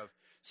care of.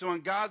 So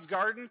in God's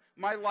garden,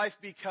 my life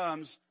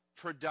becomes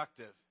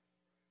productive.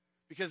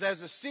 Because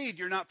as a seed,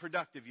 you're not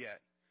productive yet.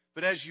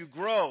 But as you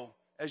grow,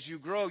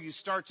 you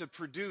start to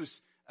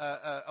produce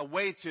a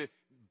way to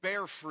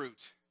bear fruit.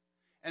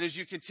 And as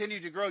you continue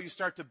to grow, you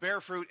start to bear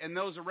fruit, and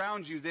those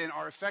around you then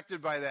are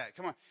affected by that.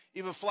 Come on.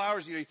 Even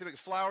flowers, you think of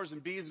flowers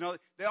and bees and all,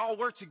 they all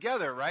work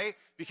together, right?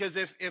 Because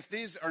if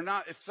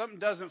something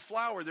doesn't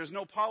flower, there's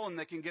no pollen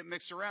that can get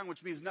mixed around,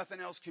 which means nothing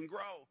else can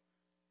grow.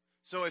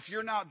 So if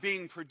you're not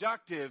being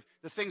productive,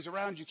 the things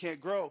around you can't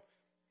grow.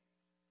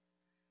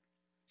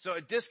 So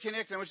I want you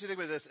to think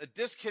about this, a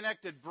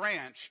disconnected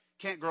branch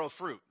can't grow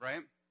fruit,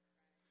 right?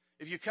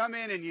 If you come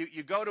in and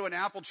you go to an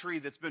apple tree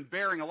that's been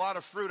bearing a lot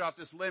of fruit off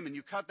this limb and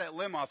you cut that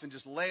limb off and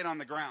just lay it on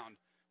the ground,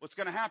 what's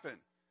going to happen?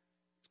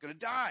 It's going to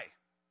die.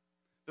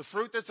 The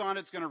fruit that's on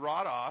it's going to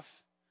rot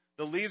off.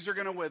 The leaves are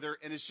going to wither,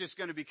 and it's just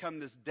going to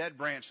become this dead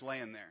branch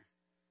laying there.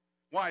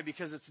 Why?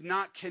 Because it's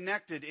not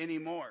connected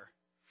anymore.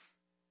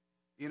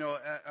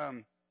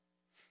 I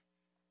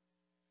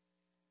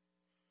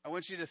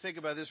want you to think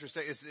about this for a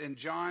second. It's in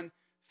John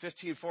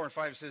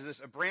 15:4-5, it says this,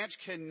 a branch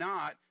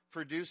cannot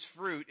produce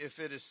fruit if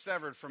it is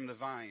severed from the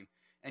vine,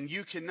 and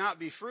you cannot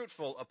be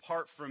fruitful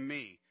apart from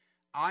me.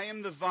 I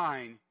am the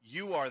vine,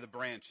 you are the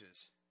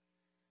branches.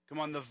 Come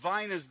on, the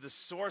vine is the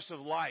source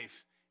of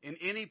life. In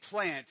any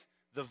plant,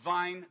 the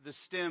vine, the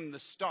stem, the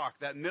stalk,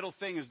 that middle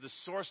thing is the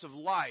source of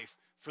life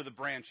for the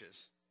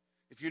branches.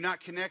 If you're not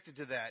connected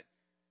to that,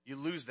 you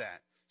lose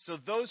that. So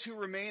those who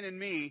remain in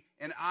me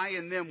and I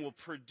in them will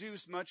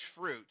produce much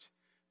fruit,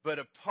 but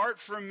apart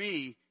from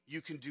me,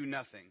 you can do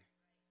nothing.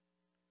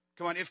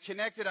 Come on, if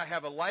connected, I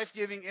have a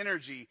life-giving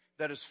energy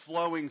that is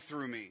flowing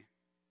through me.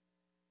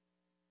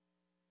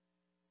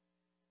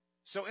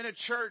 So in a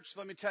church,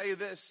 let me tell you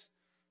this.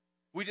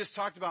 We just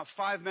talked about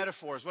 5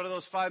 metaphors. What are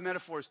those 5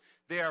 metaphors?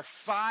 They are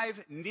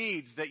 5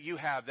 needs that you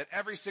have, that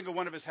every single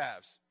one of us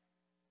has.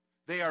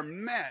 They are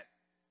met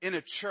in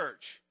a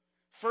church.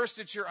 First,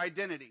 it's your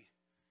identity.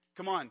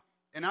 Come on.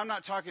 And I'm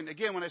not talking,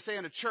 again, when I say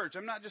in a church,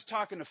 I'm not just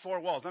talking to 4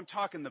 walls. I'm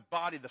talking the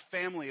body, the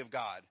family of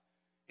God.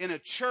 In a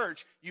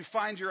church, you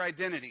find your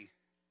identity.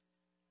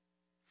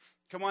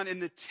 Come on, in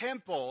the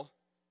temple,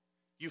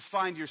 you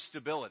find your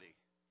stability.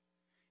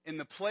 In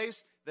the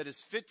place that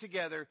is fit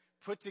together,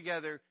 put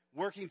together,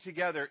 working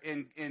together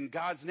in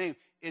God's name,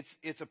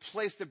 it's a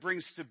place that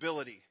brings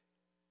stability.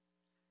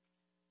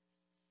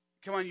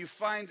 Come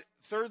on,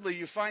 thirdly,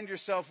 you find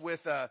yourself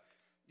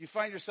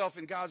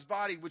in God's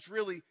body, which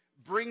really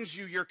brings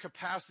you your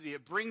capacity.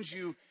 It brings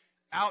you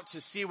out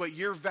to see what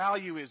your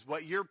value is,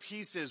 what your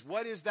piece is.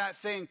 What is that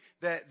thing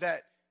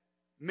that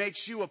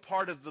makes you a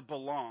part of the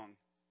belong?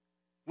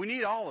 We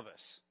need all of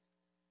us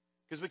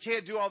because we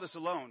can't do all this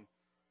alone.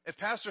 If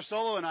Pastor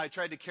Solo and I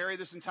tried to carry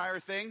this entire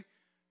thing,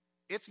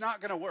 it's not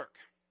going to work.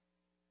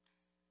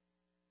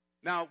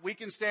 Now, we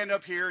can stand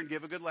up here and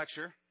give a good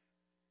lecture.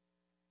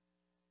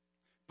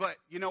 But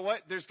you know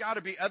what? There's got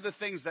to be other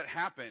things that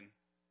happen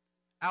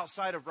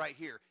outside of right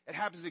here. It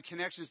happens in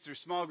connections through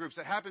small groups.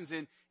 It happens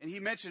and he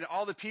mentioned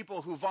all the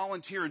people who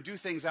volunteer and do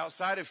things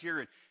outside of here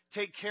and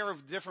take care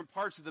of different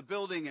parts of the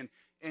building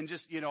and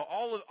just,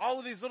 all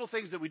of these little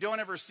things that we don't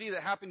ever see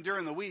that happen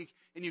during the week,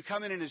 and you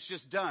come in and it's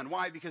just done.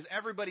 Why? Because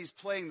everybody's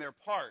playing their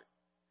part.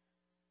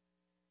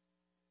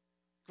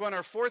 Come on,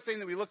 our 4th thing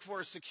that we look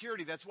for is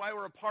security. That's why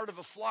we're a part of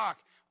a flock.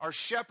 Our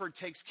shepherd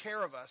takes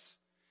care of us.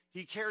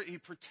 He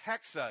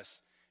protects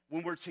us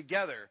when we're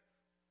together.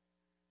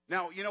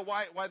 Now, you know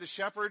why the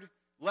shepherd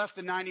left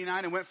the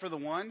 99 and went for the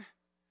 1?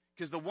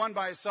 Because the 1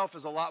 by itself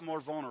is a lot more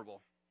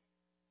vulnerable.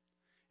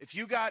 If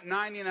you got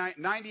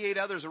 98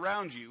 others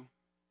around you,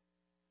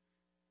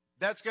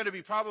 that's going to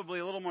be probably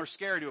a little more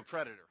scary to a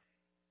predator.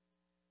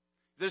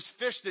 There's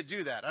fish that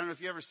do that. I don't know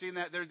if you've ever seen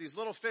that. There are these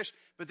little fish,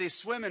 but they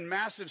swim in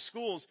massive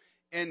schools,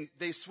 and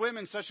they swim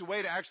in such a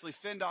way to actually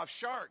fend off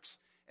sharks.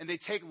 And they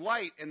take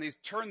light and they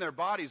turn their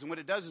bodies, and what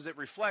it does is it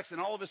reflects, and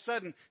all of a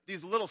sudden,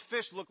 these little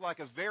fish look like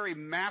a very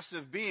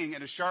massive being,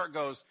 and a shark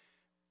goes,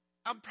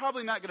 I'm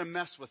probably not going to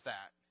mess with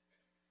that.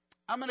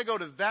 I'm going to go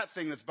to that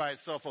thing that's by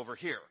itself over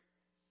here.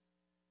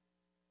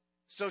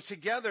 So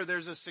together,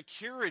 there's a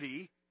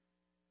security,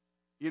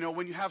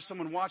 when you have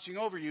someone watching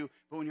over you,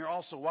 but when you're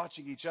also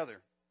watching each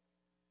other.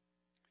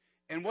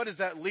 And what does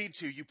that lead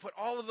to? You put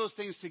all of those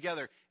things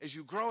together. As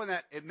you grow in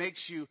that, it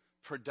makes you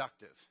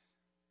productive.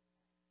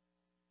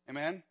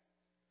 Amen?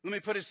 Let me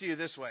put it to you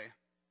this way.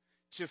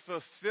 To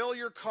fulfill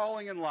your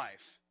calling in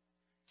life,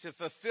 to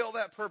fulfill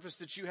that purpose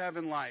that you have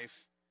in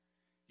life,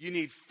 you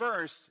need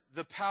first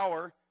the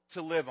power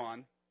to live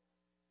on.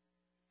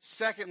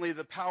 Secondly,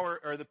 the power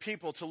or the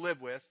people to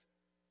live with.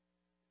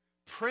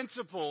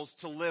 Principles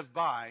to live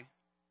by.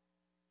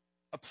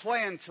 A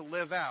plan to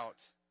live out.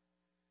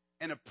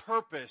 And a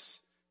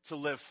purpose to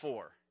live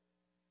for.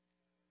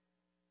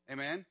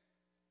 Amen?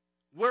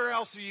 Where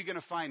else are you going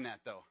to find that,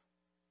 though?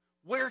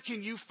 Where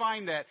can you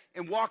find that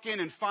and walk in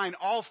and find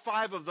all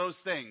 5 of those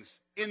things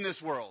in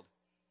this world?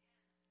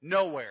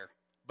 Nowhere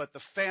but the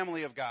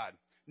family of God.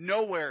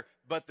 Nowhere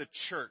but the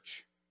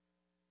church.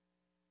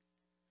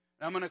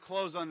 And I'm going to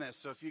close on this.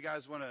 So if you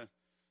guys want to,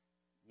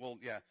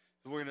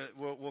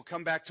 we'll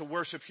come back to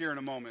worship here in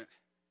a moment.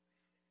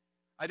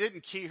 I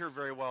didn't key her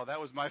very well. That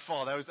was my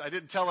fault. I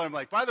didn't tell her. I'm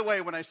like, by the way,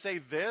 when I say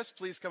this,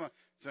 please come on.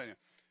 So anyway.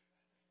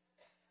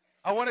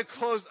 I want to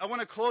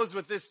close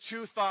with this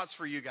two thoughts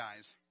for you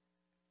guys.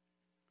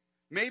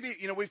 Maybe,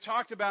 we've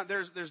talked about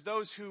there's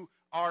those who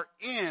are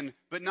in,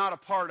 but not a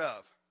part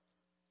of.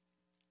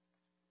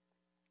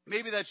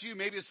 Maybe that's you.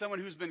 Maybe it's someone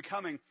who's been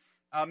coming.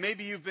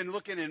 Maybe you've been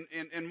looking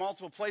in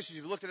multiple places.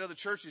 You've looked at other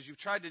churches. You've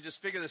tried to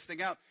just figure this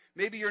thing out.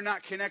 Maybe you're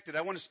not connected.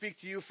 I want to speak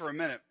to you for a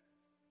minute.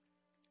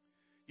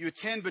 You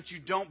attend, but you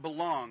don't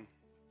belong.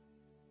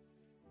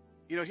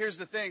 Here's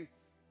the thing.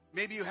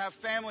 Maybe you have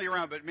family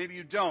around, but maybe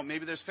you don't.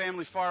 Maybe there's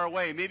family far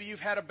away. Maybe you've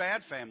had a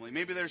bad family.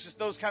 Maybe there's just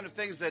those kind of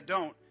things that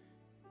don't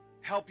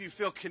help you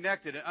feel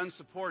connected and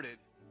unsupported.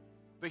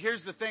 But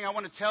here's the thing I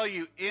want to tell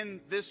you, in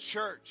the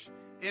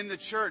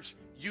church,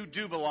 you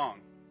do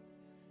belong.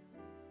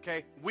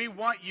 Okay? We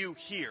want you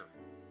here.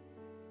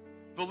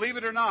 Believe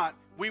it or not,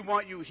 we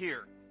want you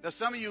here. Now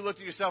some of you looked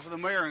at yourself in the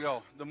mirror and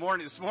go,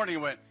 this morning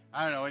and went,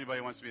 I don't know,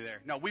 anybody wants to be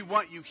there. No, we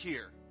want you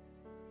here.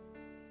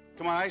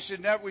 Come on,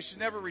 we should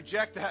never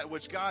reject that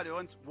which God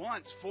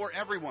wants for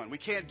everyone. We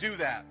can't do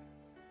that.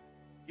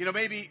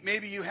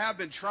 Maybe you have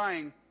been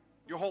trying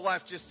your whole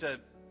life just to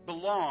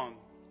belong.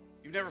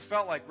 You've never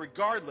felt like,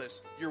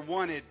 regardless, you're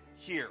wanted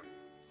here.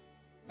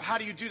 How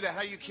do you do that?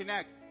 How do you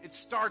connect? It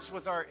starts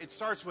with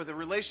a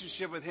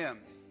relationship with Him.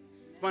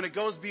 When it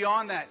goes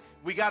beyond that,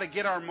 we got to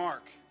get our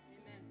mark.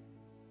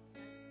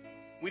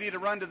 We need to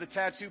run to the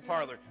tattoo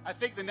parlor. I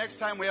think the next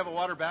time we have a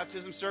water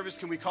baptism service,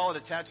 can we call it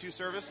a tattoo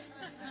service?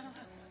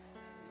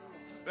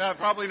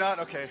 Probably not.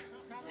 Okay.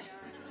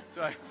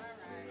 So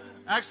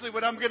actually,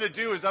 what I'm going to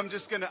do is I'm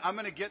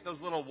going to get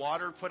those little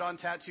water put on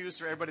tattoos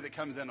for everybody that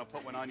comes in. I'll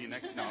put one on you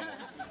next. No, I won't.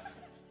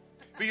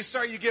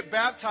 But you get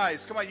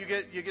baptized. Come on, you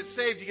get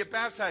saved, you get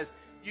baptized.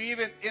 You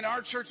even, in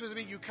our church with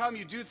me, you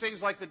do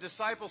things like the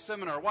disciple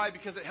seminar. Why?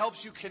 Because it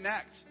helps you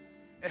connect.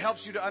 It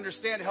helps you to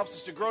understand. It helps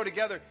us to grow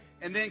together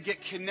and then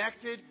get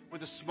connected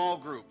with a small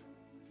group.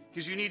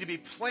 Because you need to be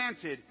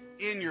planted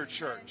in your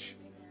church.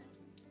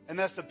 And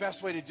that's the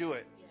best way to do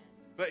it.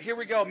 But here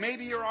we go.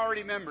 Maybe you're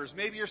already members.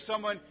 Maybe you're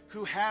someone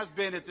who has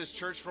been at this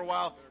church for a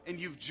while and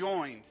you've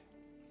joined.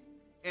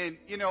 And,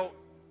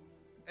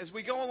 as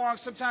we go along,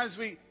 sometimes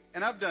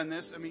and I've done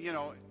this. I mean,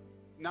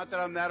 not that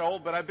I'm that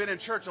old, but I've been in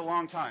church a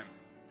long time.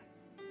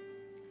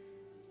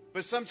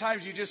 But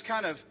sometimes you just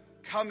kind of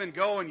come and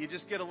go and you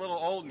just get a little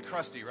old and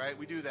crusty, right?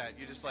 We do that.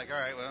 You're just like, all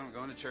right, well, I'm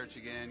going to church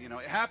again.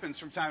 It happens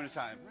from time to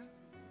time.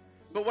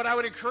 But what I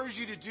would encourage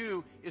you to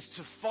do is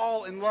to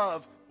fall in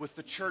love with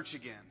the church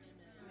again.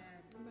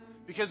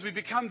 Because we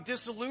become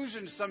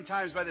disillusioned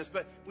sometimes by this,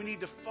 but we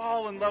need to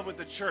fall in love with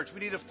the church. We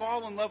need to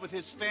fall in love with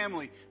His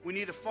family. We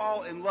need to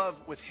fall in love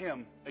with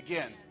Him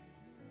again.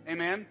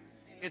 Amen?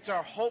 It's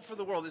our hope for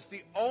the world. It's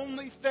the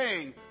only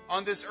thing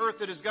on this earth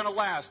that is going to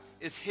last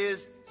is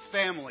His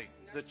family,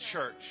 the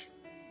church.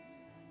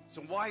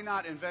 So why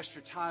not invest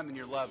your time and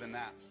your love in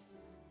that?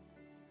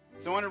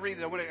 So I want to read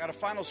it. I got a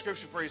final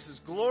scripture for you. It says,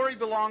 glory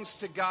belongs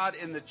to God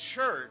in the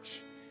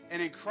church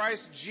and in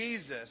Christ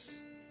Jesus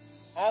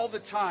all the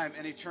time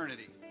and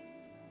eternity.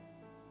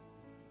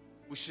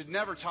 We should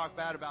never talk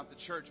bad about the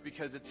church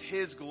because it's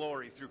His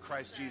glory through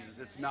Christ Jesus.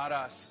 It's not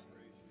us.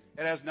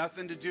 It has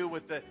nothing to do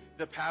with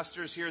the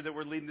pastors here that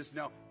we're leading this.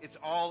 No, it's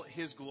all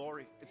His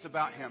glory. It's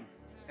about Him.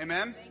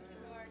 Amen? Thank you,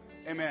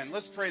 Lord. Amen.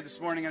 Let's pray this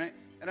morning.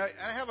 And I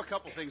have a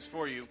couple things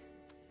for you.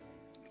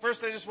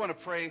 First, I just want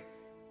to pray.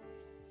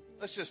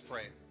 Let's just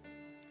pray.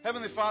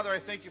 Heavenly Father, I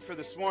thank You for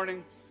this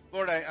morning.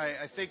 Lord,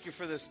 I thank You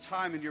for this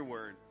time in Your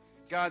word.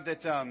 God,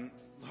 that,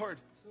 Lord,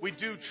 we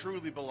do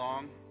truly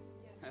belong.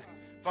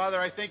 Father,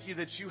 I thank You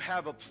that You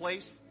have a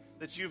place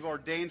that You've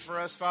ordained for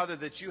us. Father,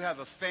 that You have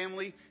a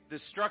family, the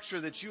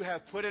structure that You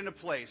have put into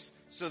place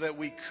so that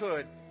we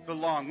could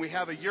belong. We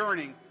have a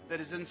yearning that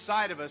is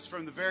inside of us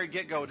from the very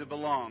get-go to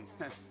belong.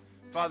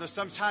 Father,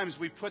 sometimes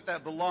we put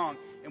that belong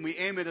and we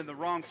aim it in the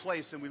wrong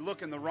place and we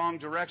look in the wrong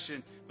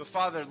direction. But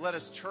Father, let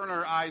us turn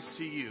our eyes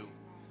to You.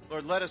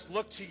 Lord, let us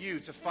look to You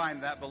to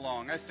find that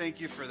belong. I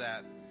thank You for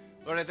that.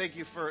 Lord, I thank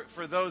You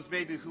for those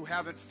maybe who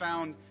haven't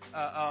found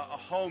a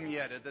home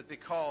yet that they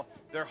call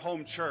their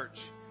home church.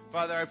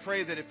 Father, I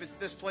pray that if it's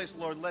this place,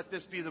 Lord, let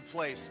this be the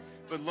place.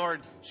 But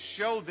Lord,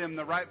 show them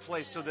the right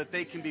place so that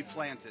they can be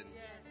planted.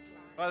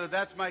 Father,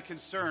 that's my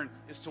concern,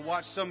 is to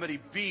watch somebody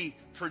be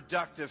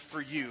productive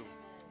for You.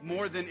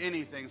 More than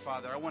anything,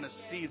 Father, I want to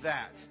see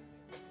that.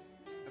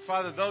 And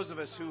Father, those of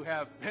us who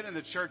have been in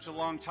the church a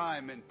long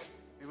time and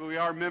we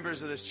are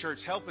members of this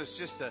church, help us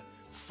just to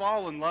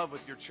fall in love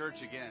with Your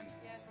church again.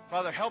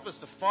 Father, help us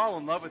to fall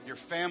in love with Your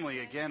family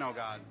again, oh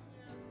God.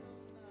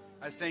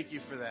 I thank You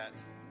for that.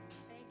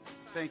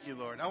 Thank You,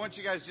 Lord. I want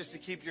you guys just to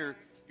keep your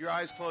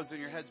eyes closed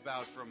and your heads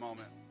bowed for a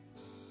moment.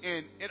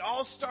 And it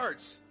all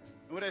starts,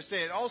 and what I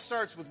say, it all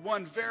starts with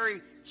one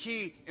very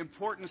key,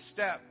 important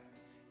step.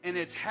 And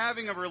it's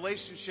having a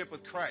relationship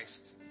with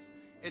Christ.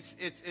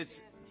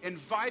 It's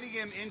inviting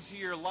Him into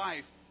your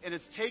life, and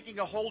it's taking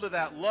a hold of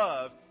that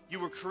love you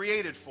were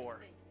created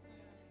for.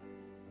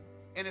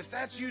 And if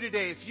that's you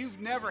today, if you've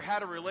never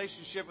had a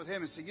relationship with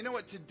him and say, you know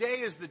what,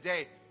 today is the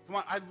day. Come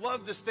on, I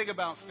love this thing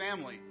about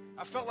family.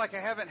 I felt like I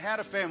haven't had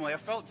a family. I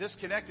felt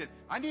disconnected.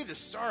 I need to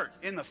start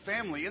in the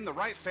family, in the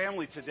right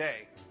family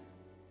today.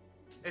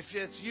 If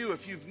it's you,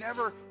 if you've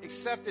never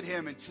accepted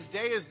him and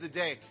today is the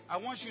day, I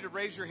want you to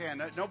raise your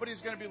hand.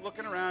 Nobody's going to be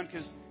looking around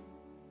because,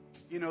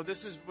 you know,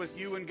 this is with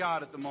you and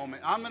God at the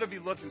moment. I'm going to be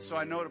looking so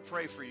I know to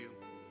pray for you.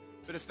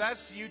 But if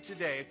that's you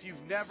today, if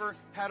you've never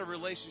had a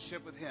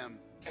relationship with him,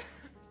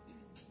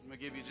 I'm going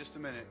to give you just a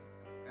minute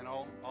and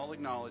I'll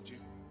acknowledge you.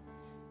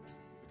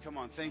 But come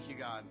on, thank you,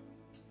 God.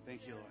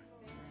 Thank you, Lord.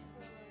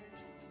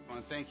 Come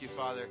on, thank you,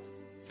 Father.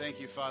 Thank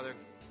you, Father.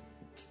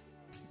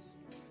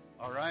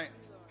 All right.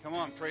 Come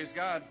on, praise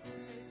God.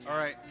 All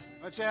right.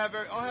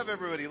 I'll have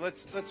everybody.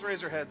 Let's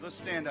raise our heads. Let's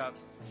stand up.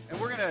 And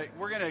we're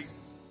gonna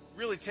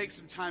really take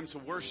some time to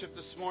worship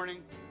this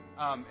morning.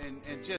 And just